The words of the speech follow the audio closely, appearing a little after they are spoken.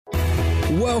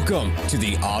Welcome to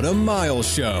the Autumn Miles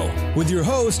Show with your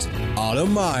host,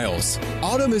 Autumn Miles.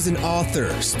 Autumn is an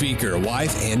author, speaker,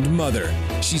 wife, and mother.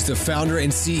 She's the founder and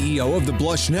CEO of the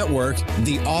Blush Network,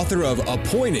 the author of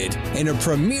Appointed, and a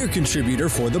premier contributor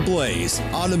for The Blaze.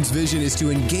 Autumn's vision is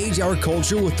to engage our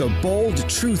culture with the bold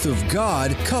truth of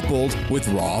God coupled with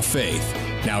raw faith.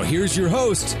 Now here's your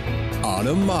host,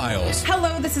 Autumn Miles.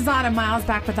 Hello, this is Autumn Miles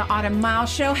back with the Autumn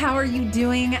Miles Show. How are you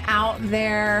doing out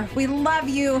there? We love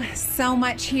you so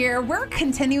much here. We're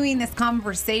continuing this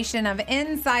conversation of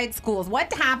inside schools.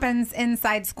 What happens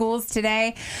inside schools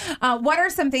today? What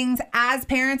are some things as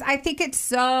parents? I think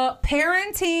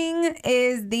parenting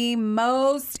is the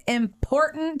most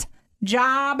important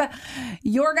job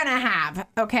you're gonna have,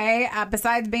 okay,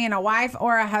 besides being a wife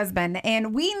or a husband.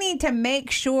 And we need to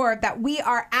make sure that we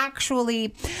are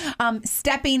actually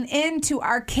stepping into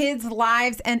our kids'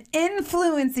 lives and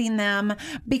influencing them,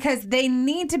 because they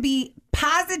need to be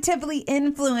positively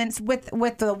influenced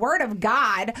with the Word of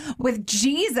God, with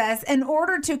Jesus, in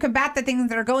order to combat the things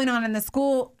that are going on in the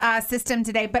school system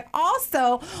today. But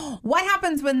also, what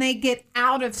happens when they get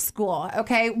out of school?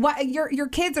 Okay, what your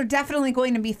kids are definitely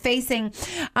going to be facing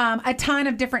a ton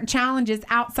of different challenges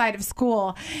outside of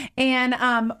school, and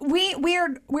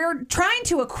we're trying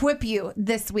to equip you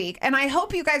this week. And I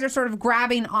hope you guys are sort of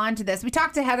grabbing onto this. We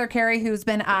talked to Heather Carey, who's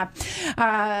been a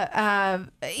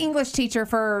English teacher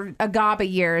for a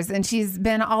years, and she's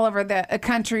been all over the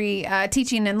country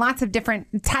teaching in lots of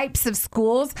different types of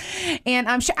schools. And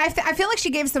I feel like she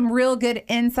gave some real good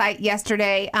insight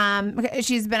yesterday.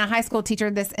 She's been a high school teacher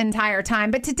this entire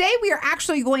time. But today we are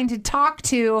actually going to talk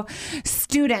to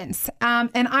students.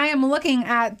 And I am looking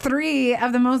at three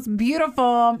of the most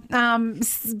beautiful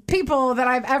people that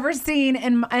I've ever seen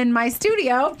in my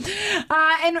studio.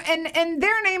 And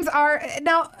their names are,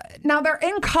 now they're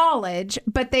in college,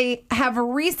 but they have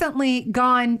recently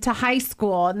gone to high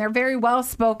school, and they're very well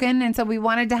spoken, and so we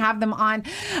wanted to have them on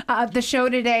the show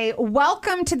today.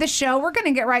 Welcome to the show. We're going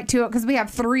to get right to it because we have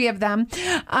three of them.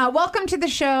 Welcome to the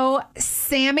show,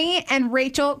 Sammy and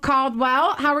Rachel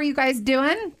Caldwell. How are you guys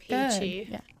doing? Peachy.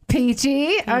 Yeah.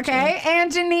 Peachy. Okay. And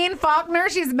Janine Faulkner.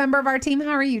 She's a member of our team.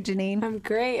 How are you, Janine? I'm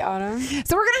great, Autumn.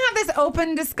 So we're going to have this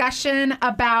open discussion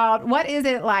about what is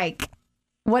it like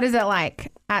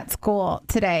at school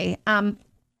today.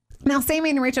 Now, Sammy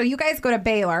and Rachel, you guys go to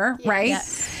Baylor, right?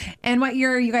 Yes. And what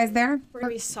year are you guys there? We're going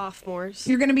to be sophomores.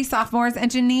 You're going to be sophomores. And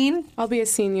Janine? I'll be a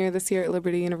senior this year at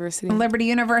Liberty University. Liberty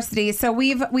University. So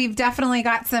we've definitely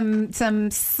got some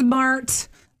smart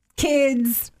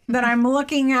kids that I'm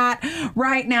looking at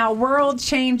right now. World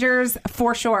changers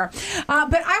for sure.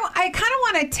 But I kind of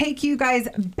want to take you guys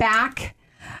back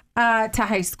to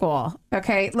high school.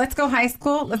 Okay, let's go high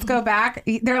school. Let's go back.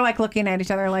 They're like looking at each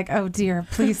other like, oh dear,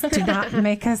 please do not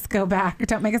make us go back.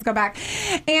 Don't make us go back.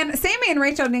 And Sammy and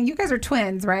Rachel, you guys are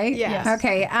twins, right? Yes.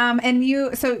 Okay. And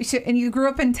you grew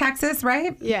up in Texas,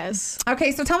 right? Yes.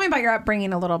 Okay, so tell me about your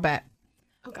upbringing a little bit.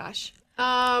 Oh gosh.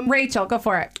 Rachel, go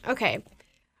for it. Okay.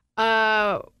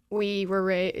 We were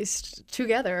raised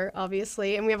together,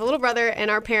 obviously, and we have a little brother,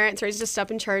 and our parents raised us up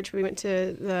in church. We went to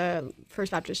the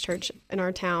First Baptist Church in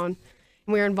our town,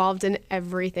 and we were involved in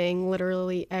everything,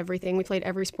 literally everything. We played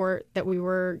every sport that we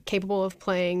were capable of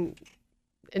playing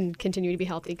and continue to be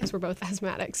healthy because we're both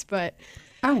asthmatics. But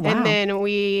oh, wow. And then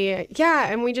we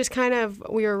just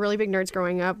we were really big nerds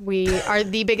growing up. We are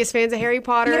the biggest fans of Harry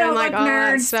Potter and like all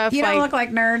that stuff. You don't look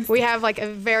like nerds. We have like a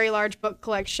very large book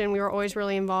collection. We were always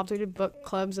really involved. We did book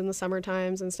clubs in the summer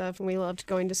times and stuff, and we loved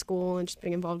going to school and just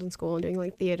being involved in school and doing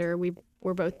like theater. We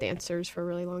were both dancers for a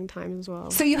really long time as well.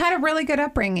 So you had a really good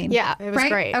upbringing. Yeah, it was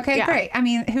right? great. Okay, yeah. Great. I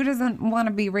mean, who doesn't want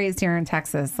to be raised here in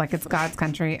Texas? Like it's God's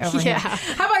country over here.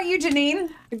 How about you, Janine?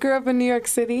 I grew up in New York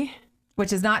City.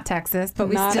 Which is not Texas, but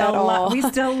we Not still at all. we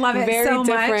still love it Very so much.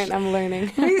 Very different, I'm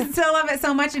learning. We still love it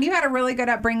so much. And you had a really good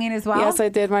upbringing as well. Yes, I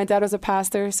did. My dad was a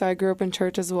pastor, so I grew up in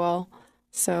church as well.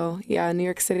 So, yeah, New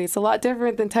York City. It's a lot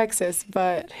different than Texas,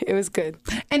 but it was good.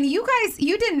 And you guys,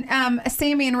 you didn't,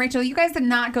 Sammy and Rachel, you guys did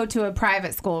not go to a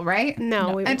private school, right?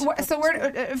 No. We went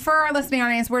for our listening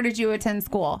audience, where did you attend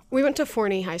school? We went to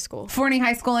Forney High School. Forney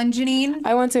High School. And Janine?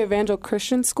 I went to Evangel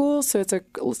Christian School, so it's a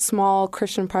small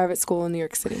Christian private school in New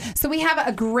York City. So we have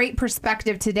a great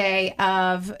perspective today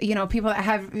of, people that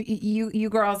have, you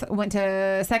girls went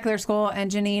to secular school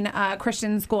and Janine,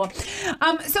 Christian school.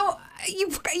 So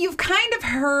you've kind of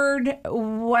heard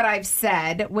what I've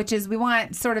said, which is we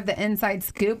want sort of the inside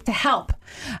scoop to help.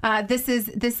 This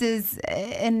is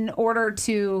in order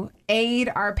to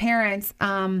aid our parents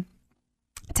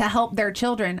to help their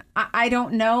children. I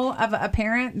don't know of a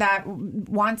parent that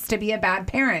wants to be a bad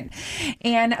parent.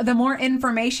 And the more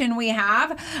information we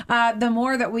have, the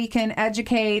more that we can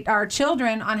educate our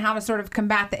children on how to sort of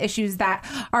combat the issues that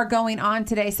are going on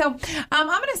today. So I'm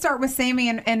going to start with Sammy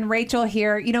and Rachel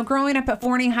here. You know, growing up at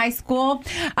Forney High School,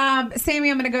 Sammy,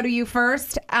 I'm going to go to you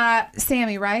first.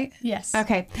 Sammy, right? Yes.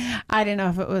 Okay. I didn't know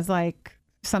if it was like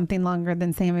something longer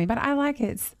than Sammy, but I like it.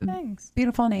 It's Thanks.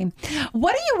 beautiful name.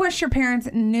 What do you wish your parents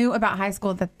knew about high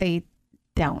school that they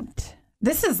don't?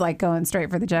 This is like going straight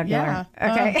for the jugular.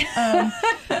 Yeah.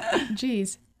 Okay.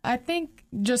 Geez. I think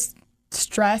just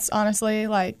stress, honestly,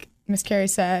 like Miss Carrie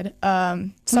said. We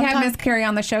had Miss Carrie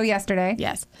on the show yesterday.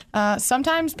 Yes.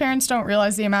 Sometimes parents don't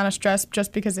realize the amount of stress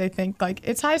just because they think like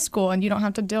it's high school and you don't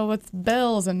have to deal with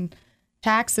bills and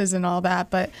taxes and all that.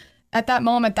 But at that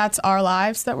moment, that's our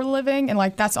lives that we're living, and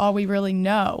like that's all we really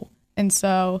know. And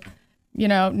so, you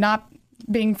know, not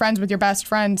being friends with your best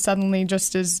friend suddenly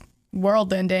just is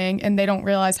world ending, and they don't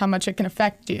realize how much it can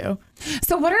affect you.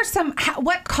 So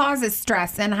what causes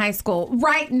stress in high school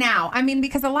right now? I mean,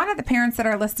 because a lot of the parents that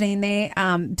are listening,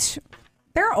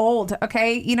 they're old,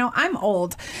 okay? You know, I'm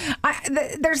old.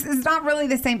 It's not really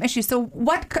the same issue. So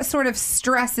what sort of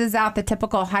stresses out the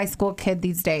typical high school kid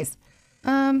these days?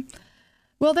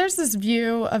 Well, there's this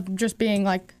view of just being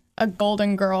like a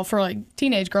golden girl for like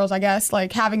teenage girls, I guess,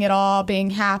 like having it all,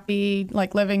 being happy,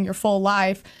 like living your full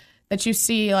life that you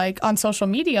see like on social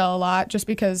media a lot, just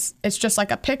because it's just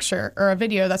like a picture or a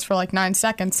video that's for like 9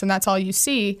 seconds and that's all you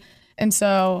see. And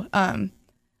so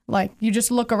like you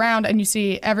just look around and you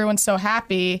see everyone's so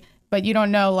happy, but you don't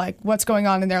know like what's going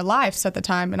on in their lives at the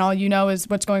time. And all you know is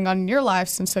what's going on in your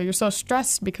lives. And so you're so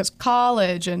stressed because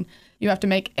college and you have to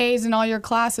make A's in all your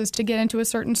classes to get into a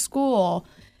certain school.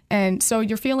 And so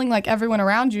you're feeling like everyone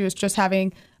around you is just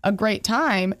having a great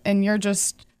time and you're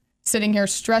just sitting here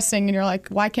stressing and you're like,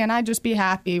 why can't I just be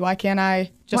happy? Why can't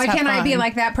I just have fun? I be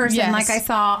like that person Yes. like I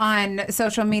saw on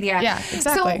social media? Yeah,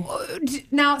 exactly. So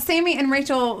now, Sammy and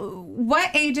Rachel, what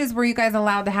ages were you guys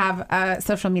allowed to have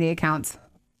social media accounts?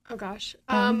 Oh gosh.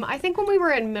 I think when we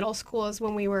were in middle school is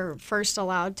when we were first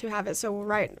allowed to have it. So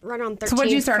right on 13. So what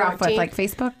did you start off with, 14? like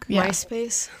Facebook? Yeah.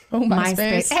 MySpace. Oh,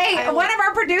 MySpace. Hey, one of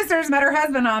our producers met her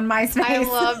husband on MySpace. I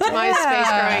loved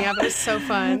MySpace growing up. It was so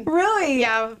fun. Really?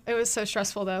 Yeah, it was so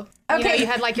stressful though. You know, Okay. you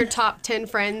had like your top 10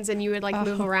 friends and you would like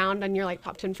move around on your like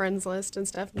top 10 friends list and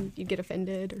stuff and you'd get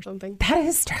offended or something. That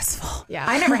is stressful. Yeah.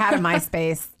 I never had a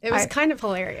MySpace. It was kind of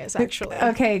hilarious actually.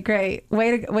 Okay, great.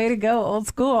 Way to go, old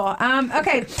school.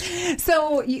 Okay,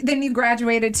 so then you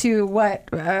graduated to what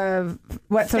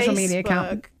social media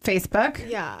account? Facebook.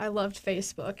 Yeah, I loved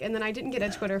Facebook. And then I didn't get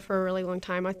a Twitter for a really long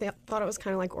time. I thought it was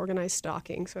kind of like organized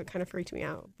stalking, so it kind of freaked me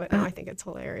out. But now I think it's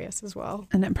hilarious as well.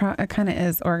 And it kind of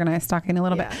is organized stalking a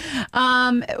little bit.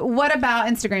 What about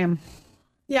Instagram?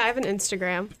 Yeah, I have an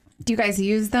Instagram. Do you guys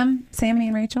use them, Sammy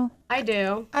and Rachel? I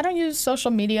do. I don't use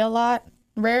social media a lot.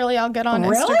 Rarely I'll get on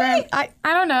Really? Instagram. I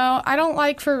don't know. I don't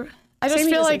like I just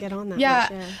Sammy feel doesn't like get on that yeah,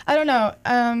 much, yeah. I don't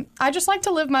know. I just like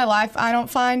to live my life. I don't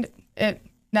find it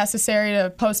necessary to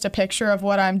post a picture of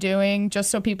what I'm doing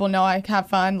just so people know I have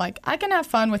fun. Like I can have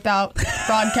fun without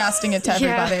broadcasting it to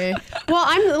everybody. Well,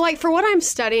 I'm like for what I'm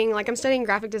studying, like I'm studying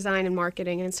graphic design and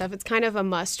marketing and stuff. It's kind of a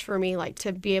must for me, like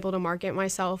to be able to market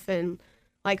myself and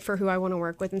like for who I want to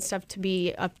work with and stuff to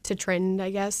be up to trend, I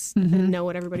guess, and know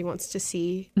what everybody wants to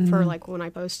see for like when I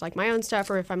post like my own stuff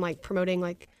or if I'm like promoting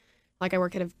like I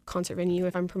work at a concert venue,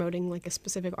 if I'm promoting like a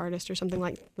specific artist or something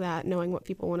like that, knowing what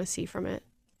people want to see from it.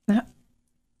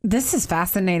 This is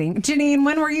fascinating. Janine,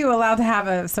 when were you allowed to have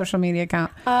a social media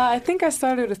account? I think I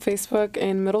started with Facebook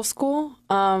in middle school.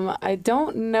 I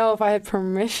don't know if I had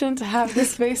permission to have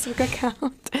this Facebook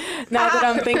account now that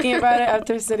I'm thinking about it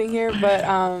after sitting here. But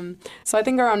so I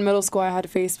think around middle school I had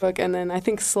Facebook, and then I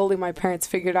think slowly my parents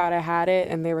figured out I had it,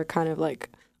 and they were kind of like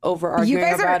over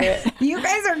arguing about it. You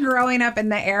guys are growing up in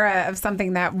the era of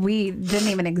something that we didn't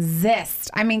even exist.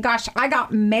 I mean, gosh, I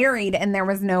got married and there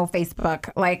was no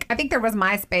Facebook. Like, I think there was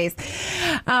MySpace,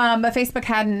 but Facebook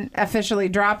hadn't officially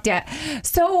dropped yet.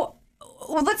 So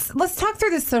let's talk through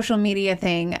this social media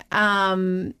thing.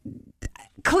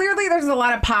 Clearly, there's a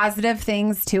lot of positive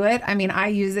things to it. I mean, I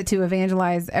use it to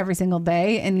evangelize every single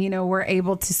day. And, you know, we're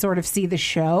able to sort of see the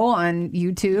show on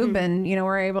YouTube and, you know,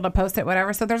 we're able to post it,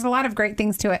 whatever. So there's a lot of great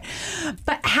things to it.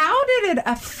 But how did it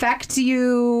affect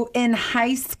you in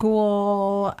high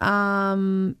school?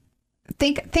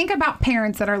 Think about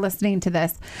parents that are listening to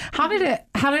this. How did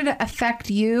it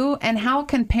affect you? And how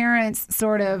can parents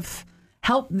sort of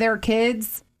help their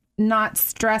kids not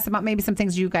stress about maybe some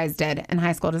things you guys did in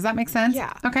high school? Does that make sense?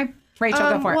 Yeah. Okay. Rachel,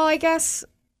 go for it. Well, I guess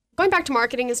going back to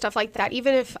marketing and stuff like that,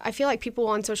 even if I feel like people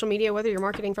on social media, whether you're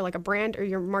marketing for like a brand or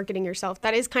you're marketing yourself,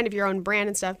 that is kind of your own brand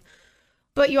and stuff.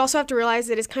 But you also have to realize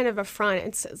that it's kind of a front.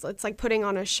 It's like putting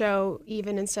on a show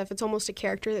even and stuff. It's almost a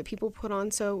character that people put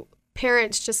on. So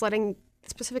parents just letting,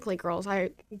 specifically girls, I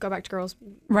go back to girls.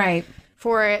 Right.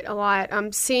 For it a lot.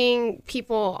 Seeing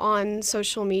people on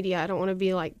social media, I don't want to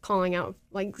be like calling out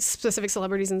like specific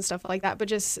celebrities and stuff like that, but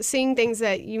just seeing things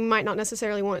that you might not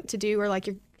necessarily want to do or like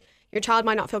your child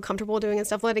might not feel comfortable doing and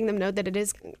stuff, letting them know that it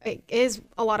is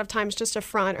a lot of times just a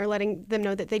front, or letting them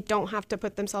know that they don't have to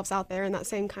put themselves out there in that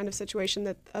same kind of situation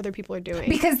that other people are doing.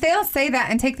 Because they'll say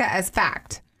that and take that as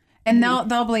fact. And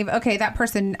they'll believe, okay, that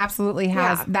person absolutely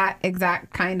has that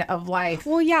exact kind of life.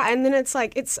 Well, yeah, and then it's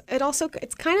like it's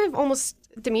kind of almost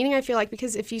demeaning, I feel like,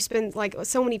 because if you spend, like,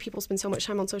 so many people spend so much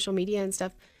time on social media and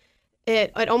stuff,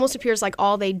 it almost appears like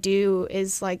all they do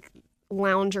is like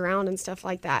lounge around and stuff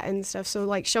like that and stuff. So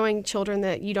like showing children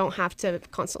that you don't have to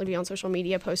constantly be on social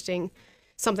media posting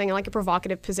something like a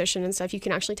provocative position and stuff. You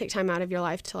can actually take time out of your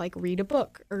life to like read a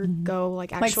book or go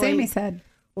like actually, like Sammy said,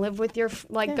 live with your,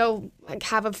 go like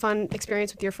have a fun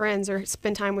experience with your friends or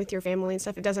spend time with your family and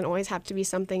stuff. It doesn't always have to be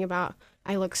something about,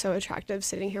 I look so attractive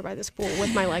sitting here by this pool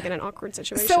with my leg in an awkward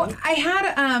situation. So I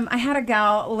had a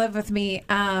gal live with me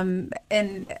and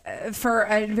for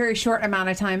a very short amount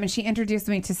of time, and she introduced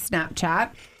me to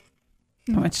Snapchat,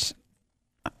 which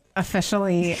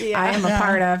officially I am a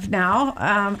part of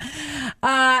now.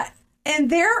 And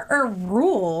there are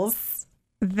rules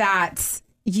that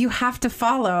you have to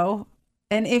follow.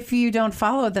 And if you don't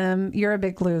follow them, you're a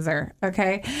big loser.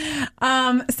 Okay.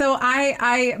 So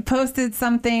I posted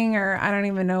something, or I don't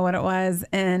even know what it was.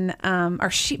 And,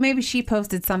 maybe she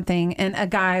posted something and a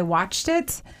guy watched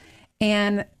it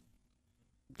and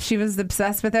she was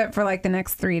obsessed with it for like the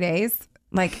next 3 days.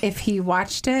 Like if he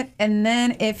watched it and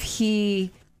then if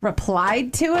he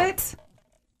replied to it,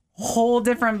 whole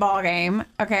different ball game.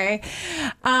 Okay.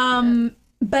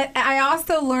 But I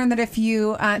also learned that if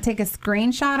you take a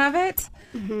screenshot of it,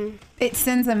 it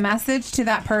sends a message to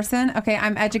that person. Okay,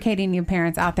 I'm educating you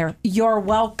parents out there. You're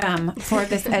welcome for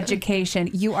this education.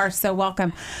 You are so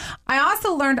welcome. I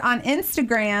also learned on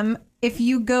Instagram, if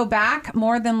you go back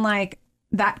more than like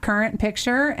that current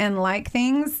picture and like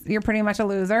things, you're pretty much a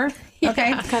loser.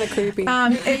 Okay. It's kind of creepy.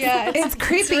 It's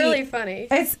creepy. It's really funny.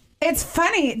 It's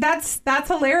funny. That's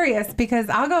hilarious because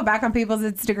I'll go back on people's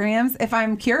Instagrams if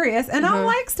I'm curious and I'll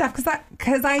like stuff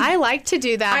because I like to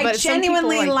do that. But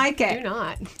genuinely some people, like it. Do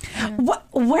not.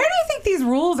 Where do you think these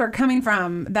rules are coming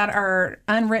from that are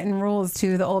unwritten rules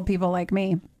to the old people like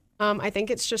me? I think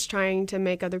it's just trying to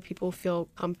make other people feel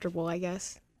comfortable, I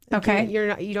guess. Like Okay.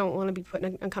 You don't want to be put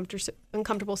in an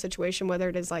uncomfortable situation, whether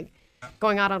it is like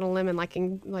going out on a limb and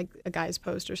liking like a guy's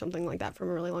post or something like that from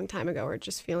a really long time ago, or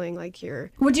just feeling like you're...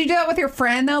 Would you do it with your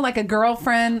friend though, like a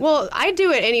girlfriend? Well, I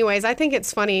do it anyways. I think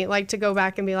it's funny, like to go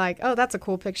back and be like, oh, that's a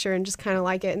cool picture and just kind of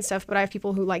like it and stuff. But I have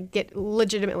people who like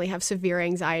legitimately have severe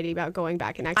anxiety about going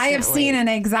back and accidentally... I have seen an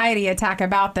anxiety attack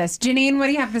about this. Janine, what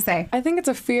do you have to say? I think it's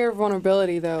a fear of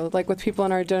vulnerability, though, like with people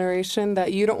in our generation,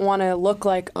 that you don't want to look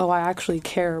like, oh, I actually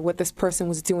care what this person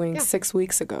was doing 6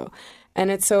 weeks ago. And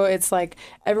it's like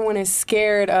everyone is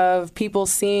scared of people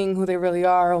seeing who they really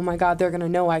are. Oh my God, they're going to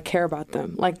know I care about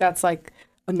them. Like that's like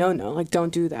a no, like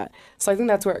don't do that. So I think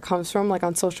that's where it comes from, like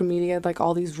on social media, like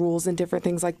all these rules and different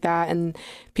things like that. And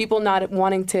people not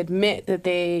wanting to admit that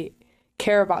they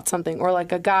care about something, or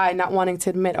like a guy not wanting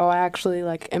to admit, oh, I actually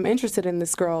like am interested in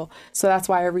this girl. So that's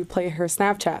why I replay her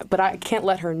Snapchat, but I can't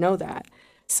let her know that.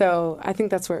 So I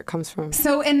think that's where it comes from.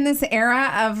 So in this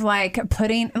era of like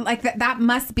putting like that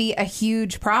must be a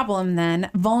huge problem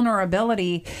then,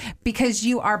 vulnerability, because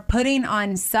you are putting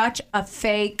on such a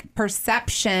fake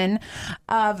perception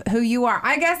of who you are.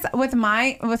 I guess with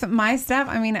my stuff,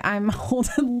 I mean, I'm old.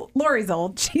 Lori's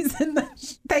old. She's in the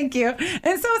thank you.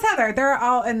 And so is Heather.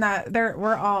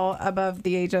 We're all above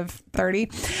the age of 30.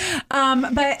 But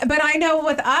I know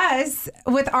with us,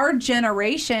 with our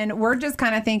generation, we're just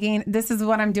kind of thinking this is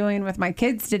what I'm doing with my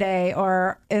kids today,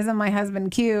 or isn't my husband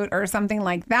cute, or something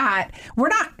like that. We're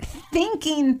not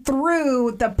thinking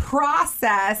through the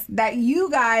process that you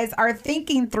guys are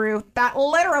thinking through, that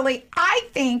literally, I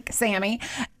think, Sammy,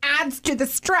 adds to the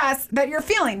stress that you're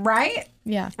feeling, right?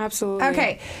 Yeah. Absolutely.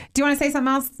 Okay. Do you want to say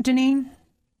something else, Janine?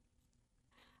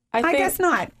 I guess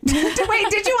not. Wait,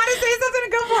 did you want to say something?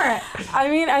 Go for it. I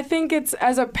mean, I think it's,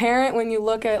 as a parent, when you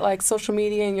look at like social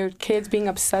media and your kids being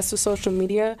obsessed with social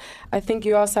media, I think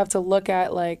you also have to look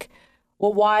at like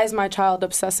well, why is my child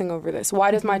obsessing over this? Why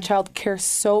does my child care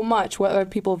so much what other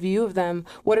people view of them?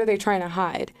 What are they trying to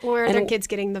hide? Where are their kids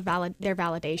getting their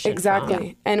validation Exactly.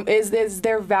 from? And is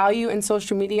their value in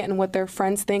social media and what their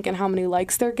friends think and how many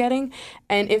likes they're getting?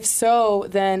 And if so,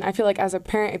 then I feel like as a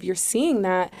parent, if you're seeing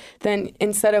that, then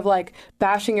instead of like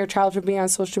bashing your child for being on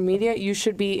social media, you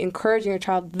should be encouraging your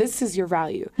child, this is your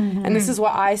value. And this is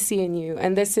what I see in you.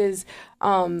 And this is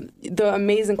the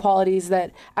amazing qualities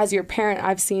that as your parent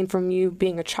I've seen from you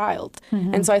being a child.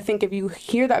 And so I think if you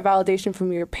hear that validation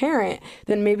from your parent,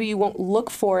 then maybe you won't look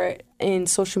for it in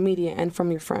social media and from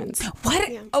your friends.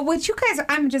 Would you guys,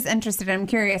 I'm just interested, I'm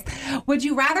curious, would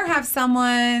you rather have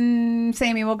someone,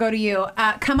 Sammy, we'll go to you,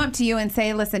 come up to you and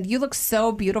say, listen, you look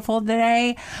so beautiful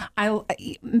today.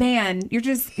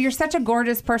 You're such a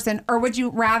gorgeous person. Or would you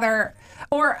rather,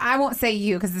 or I won't say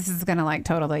you because this is going to like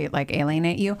totally like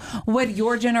alienate you. Would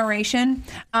your generation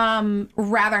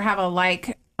rather have a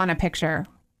like on a picture?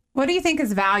 What do you think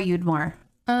is valued more?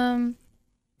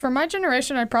 For my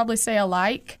generation, I'd probably say a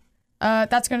like.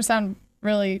 That's going to sound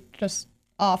really just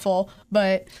awful,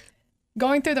 but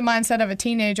going through the mindset of a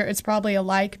teenager, it's probably a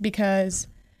like because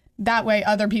that way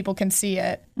other people can see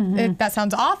it. That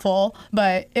sounds awful,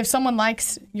 but if someone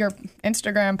likes your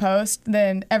Instagram post,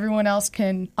 then everyone else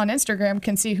on Instagram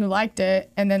can see who liked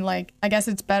it. And then like, I guess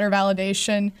it's better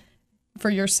validation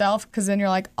for yourself because then you're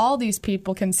like, all these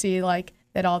people can see like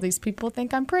that all these people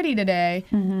think I'm pretty today.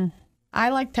 I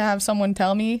like to have someone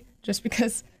tell me just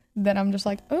because then I'm just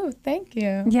like, oh, thank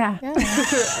you. Yeah.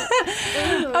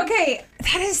 Okay,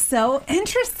 that is so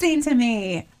interesting to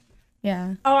me.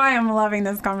 Yeah. Oh, I am loving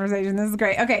this conversation. This is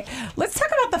great. Okay, let's talk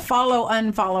about the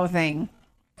follow-unfollow thing.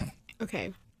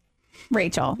 Okay.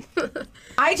 Rachel,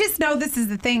 I just know this is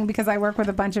the thing because I work with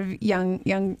a bunch of young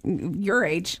your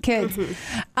age kids.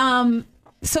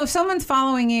 So if someone's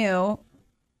following you,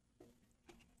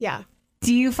 Yeah.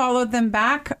 do you follow them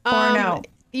back or no?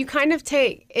 You kind of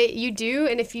take it, you do,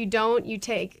 and if you don't, you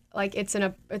take like it's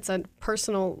a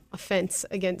personal offense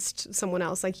against someone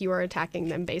else, like you are attacking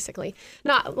them basically.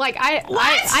 Not like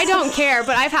I don't care,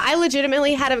 but I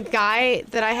legitimately had a guy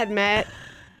that I had met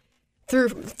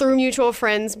through mutual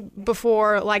friends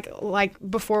before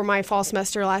before my fall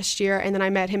semester last year, and then I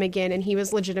met him again, and he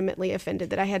was legitimately offended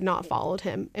that I had not followed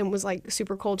him and was like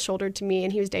super cold-shouldered to me,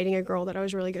 and he was dating a girl that I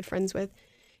was really good friends with.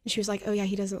 And she was like, oh, yeah,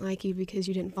 he doesn't like you because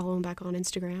you didn't follow him back on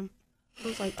Instagram. I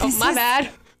was like, oh, my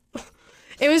bad.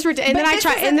 It was ridiculous.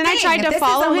 And then I tried to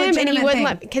follow him, and he wouldn't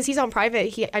let me, because he's on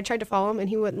private. I tried to follow him, and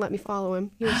he wouldn't let me follow him.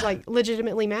 He was like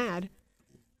legitimately mad.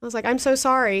 I was like, I'm so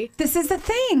sorry. This is the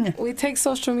thing. We take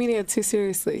social media too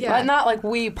seriously. Yeah. Not like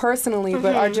we personally,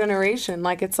 but our generation.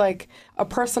 Like it's like a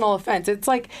personal offense. It's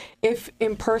like if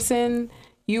in person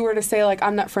you were to say like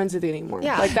I'm not friends with you anymore.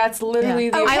 Yeah. Like that's literally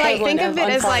the I like equivalent think of it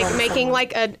as like unfollowing making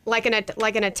someone.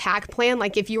 like an attack plan.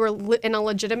 Like if you were in a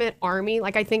legitimate army,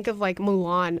 like I think of like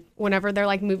Mulan. Whenever they're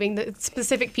like moving the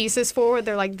specific pieces forward,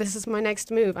 they're like, this is my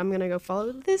next move. I'm gonna go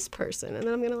follow this person, and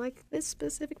then I'm gonna like this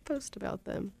specific post about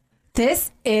them.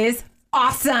 This is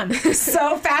awesome.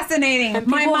 So fascinating. And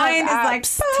My people mind is have like,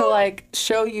 apps to like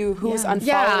show you who's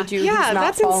unfollowed you, who's not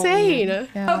that's following you. insane.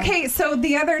 Yeah. okay, so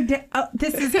the other day,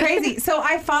 this is crazy. So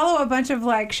I follow a bunch of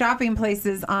like shopping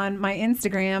places on my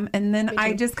Instagram, and then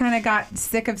I just kind of got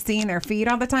sick of seeing their feed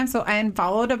all the time. So I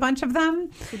unfollowed a bunch of them.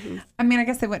 I mean, I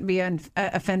guess they wouldn't be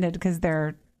offended because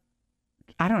they're,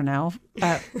 I don't know,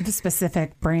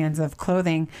 specific brands of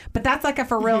clothing. But that's like a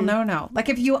for real no-no. Like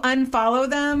if you unfollow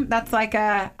them, that's like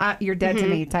a you're dead to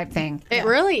me type thing. It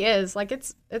really is. Like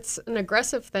it's an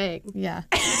aggressive thing. Yeah.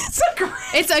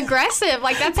 It's aggressive.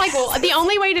 Like that's like the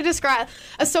only way to describe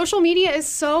a social media is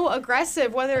so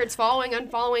aggressive, whether it's following,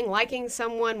 unfollowing, liking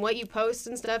someone, what you post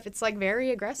and stuff. It's like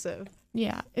very aggressive.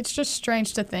 Yeah. It's just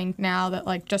strange to think now that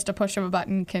like just a push of a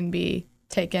button can be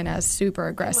taken as super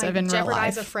aggressive in real life.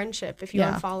 Jeopardize a friendship if you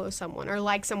unfollow someone or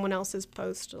like someone else's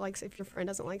post. Like if your friend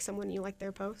doesn't like someone, you like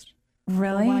their post.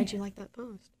 Really? Well, why'd you like that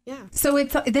post? Yeah. So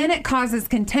then it causes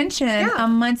contention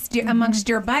amongst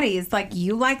your buddies. Like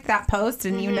you like that post,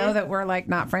 and you know that we're like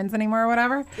not friends anymore or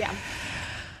whatever. Yeah.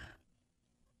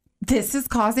 This is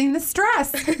causing the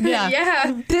stress. Yeah.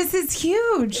 Yeah. This is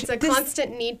huge. It's a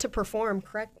constant need to perform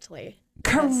correctly.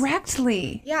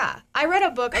 Correctly. Yeah. I read a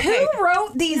book. Okay. Who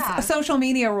wrote these social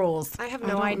media rules? I have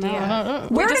no idea.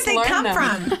 Where did just they learned come them.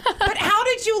 from? But how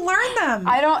did you learn them?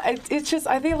 It's just,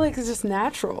 I think like it's just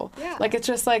natural. Yeah. Like it's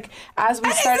just like, as we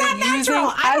That is started not using,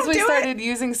 natural. I as don't we do started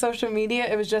using social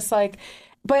media, it was just like,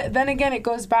 but then again, it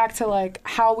goes back to like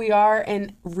how we are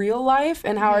in real life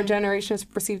and how our generation is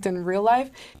perceived in real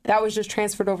life. That was just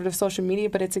transferred over to social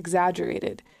media, but it's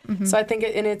exaggerated. So I think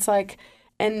it's like,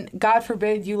 and God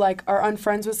forbid you like are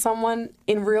unfriends with someone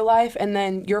in real life, and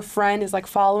then your friend is like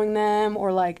following them,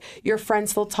 or like your friend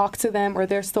still talk to them, or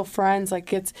they're still friends.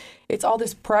 Like it's all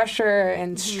this pressure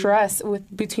and stress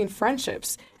between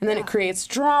friendships, and then it creates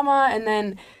drama, and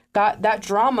then that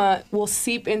drama will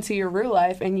seep into your real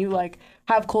life, and you like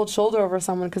have cold shoulder over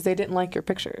someone because they didn't like your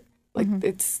picture. Like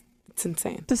it's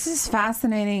insane. This is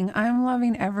fascinating. I'm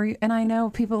loving and I know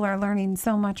people are learning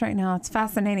so much right now. It's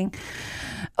fascinating.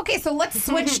 Okay, so let's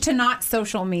switch to not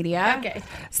social media. Okay.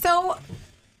 So,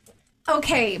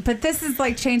 but this is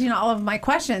like changing all of my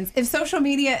questions. If social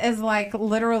media is like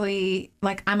literally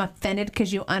like I'm offended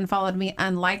because you unfollowed me,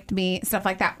 unliked me, stuff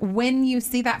like that. When you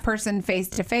see that person face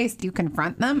to face, do you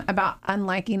confront them about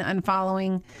unliking,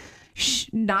 unfollowing,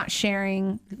 not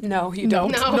sharing? No, you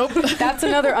don't. No. Nope. That's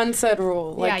another unsaid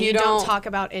rule. Like you don't talk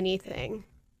about anything.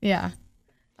 Yeah.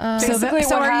 So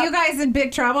are you guys in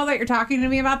big trouble that you're talking to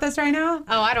me about this right now?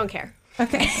 Oh, I don't care.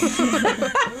 Okay.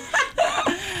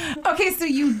 Okay, so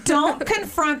you don't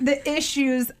confront the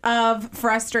issues of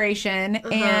frustration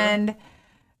and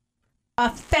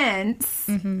offense,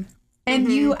 and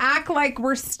you act like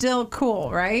we're still cool,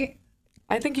 right?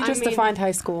 I think you just defined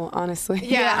high school, honestly.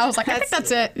 Yeah, I was like, I think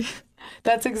that's it.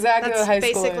 That's exactly what high school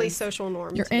is. That's basically social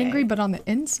norms. You're today. angry, but on the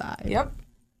inside. Yep.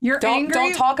 You're Don't angry.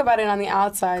 don't talk about it on the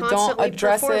outside. Constantly don't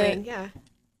address performing. it. Yeah.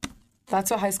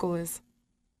 That's what high school is.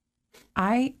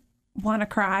 I want to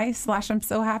cry. / I'm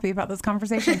so happy about this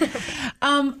conversation.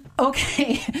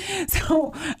 Okay,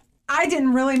 so I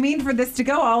didn't really mean for this to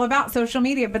go all about social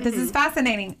media, but this is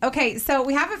fascinating. Okay, so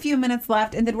we have a few minutes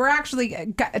left, and then we're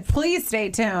actually, please stay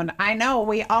tuned. I know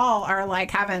we all are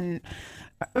like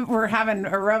we're having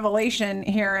a revelation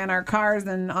here in our cars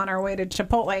and on our way to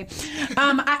Chipotle.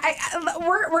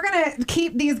 We're going to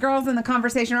keep these girls in the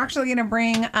conversation. We're actually going to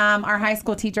bring our high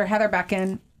school teacher, Heather, back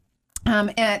in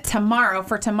tomorrow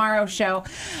for tomorrow's show.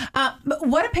 But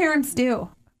what do parents do?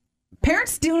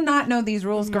 Parents do not know these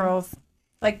rules, girls.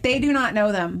 Like, they do not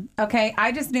know them. Okay.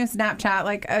 I just knew Snapchat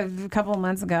like a couple of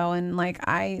months ago, and like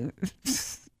I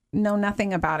know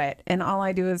nothing about it. And all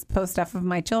I do is post stuff of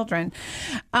my children.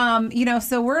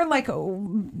 So we're like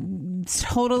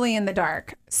totally in the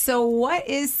dark. So what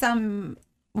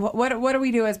do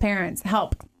we do as parents?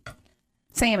 Help.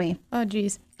 Sammy. Oh,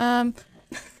 geez. I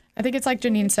think it's like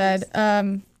Janine said.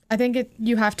 I think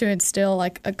you have to instill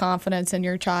like a confidence in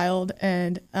your child,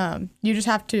 and you just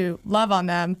have to love on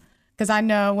them. Because I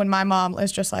know when my mom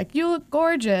is just like, you look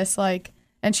gorgeous, like,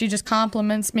 and she just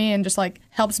compliments me and just like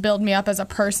helps build me up as a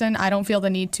person, I don't feel the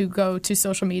need to go to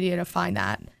social media to find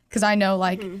that. Because I know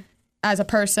like as a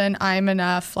person, I'm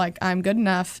enough, like I'm good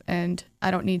enough, and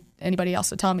I don't need anybody else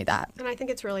to tell me that. And I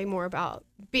think it's really more about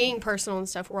being personal and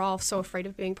stuff. We're all so afraid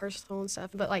of being personal and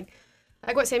stuff. But like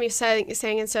what Sammy's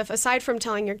saying and stuff, aside from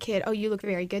telling your kid, oh, you look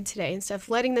very good today and stuff,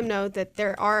 letting them know that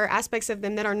there are aspects of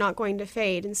them that are not going to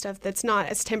fade and stuff that's not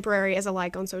as temporary as a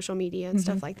like on social media and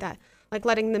stuff like that. Like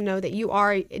letting them know that you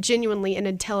are genuinely an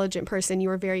intelligent person. You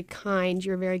are very kind.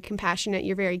 You're very compassionate.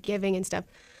 You're very giving and stuff.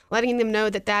 Letting them know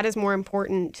that that is more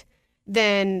important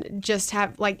than just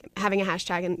having a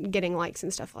hashtag and getting likes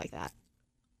and stuff like that.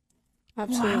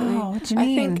 Absolutely. Wow, Janine.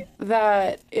 I think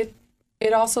that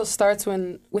it also starts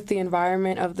with the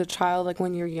environment of the child, like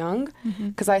when you're young.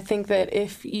 Because I think that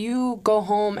if you go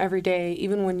home every day,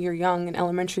 even when you're young in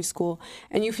elementary school,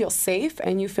 and you feel safe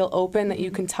and you feel open that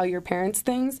you can tell your parents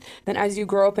things, then as you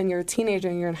grow up and you're a teenager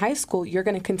and you're in high school, you're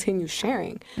going to continue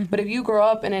sharing. But if you grow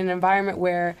up in an environment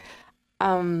where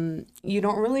you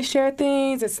don't really share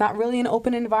things, it's not really an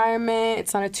open environment,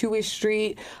 it's not a two-way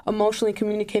street, emotionally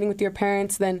communicating with your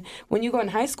parents, then when you go in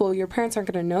high school, your parents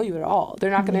aren't going to know you at all. They're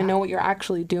not going to know what you're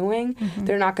actually doing.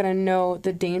 They're not going to know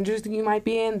the dangers that you might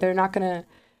be in. They're not going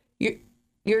to,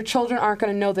 your children aren't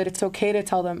going to know that it's okay to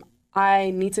tell them,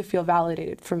 I need to feel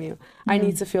validated from you. I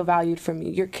need to feel valued from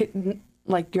you. Your kid,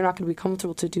 like, you're not going to be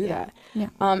comfortable to do that. Yeah.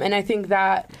 And I think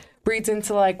that breeds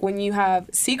into like when you have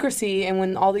secrecy, and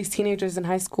when all these teenagers in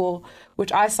high school,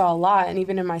 which I saw a lot, and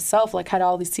even in myself, like had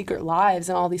all these secret lives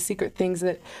and all these secret things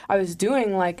that I was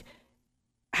doing, like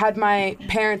had my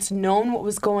parents known what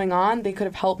was going on, they could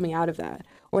have helped me out of that,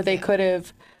 or they could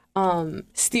have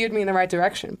steered me in the right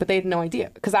direction, but they had no idea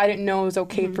because I didn't know it was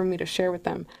okay for me to share with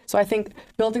them. So I think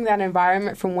building that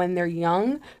environment from when they're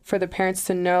young for the parents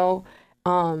to know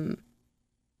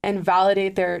and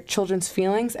validate their children's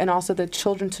feelings, and also the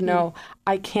children to know,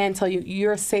 I can tell you,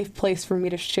 you're a safe place for me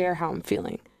to share how I'm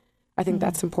feeling. I think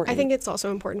that's important. I think it's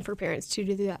also important for parents to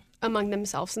do that among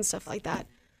themselves and stuff like that.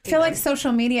 I feel like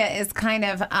social media is kind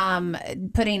of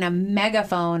putting a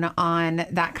megaphone on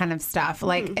that kind of stuff.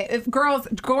 Like if girls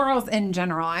in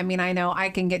general, I mean, I know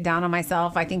I can get down on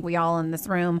myself. I think we all in this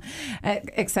room,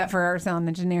 except for our sound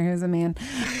engineer, who's a man.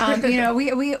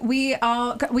 We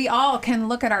all can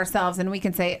look at ourselves and we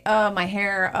can say, oh, my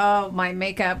hair, oh, my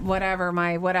makeup, whatever,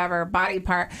 my whatever body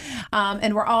part.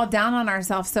 And we're all down on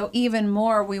ourselves. So even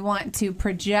more, we want to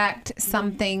project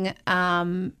something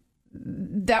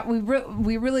that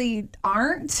we really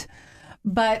aren't,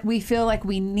 but we feel like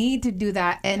we need to do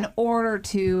that in order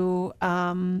to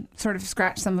sort of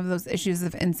scratch some of those issues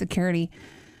of insecurity.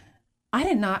 I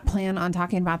did not plan on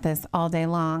talking about this all day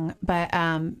long, but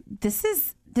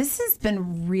this has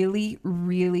been really,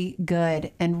 really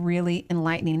good and really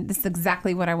enlightening. This is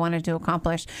exactly what I wanted to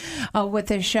accomplish with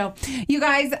this show. You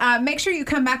guys, make sure you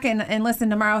come back and listen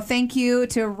tomorrow. Thank you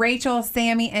to Rachel,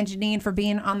 Sammy, and Janine for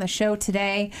being on the show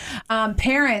today.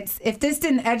 Parents, if this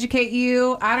didn't educate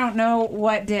you, I don't know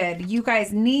what did. You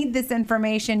guys need this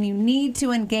information. You need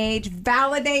to engage,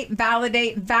 validate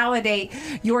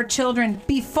your children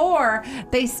before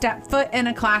they step foot in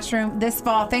a classroom this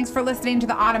fall. Thanks for listening to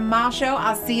the Autumn Mile Show.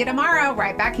 I'll see you tomorrow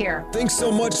right back here. Thanks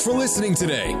so much for listening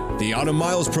today. The Autumn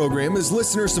Miles program is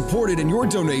listener supported, and your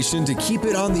donation to keep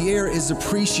it on the air is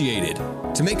appreciated.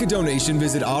 To make a donation,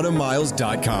 visit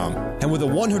autumnmiles.com. And with a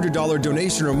 $100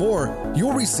 donation or more,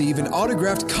 you'll receive an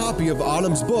autographed copy of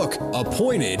Autumn's book,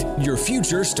 Appointed, Your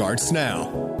Future Starts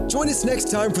Now. Join us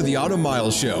next time for the Autumn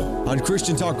Miles Show on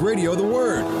Christian Talk Radio, The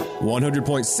Word,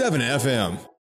 100.7 FM.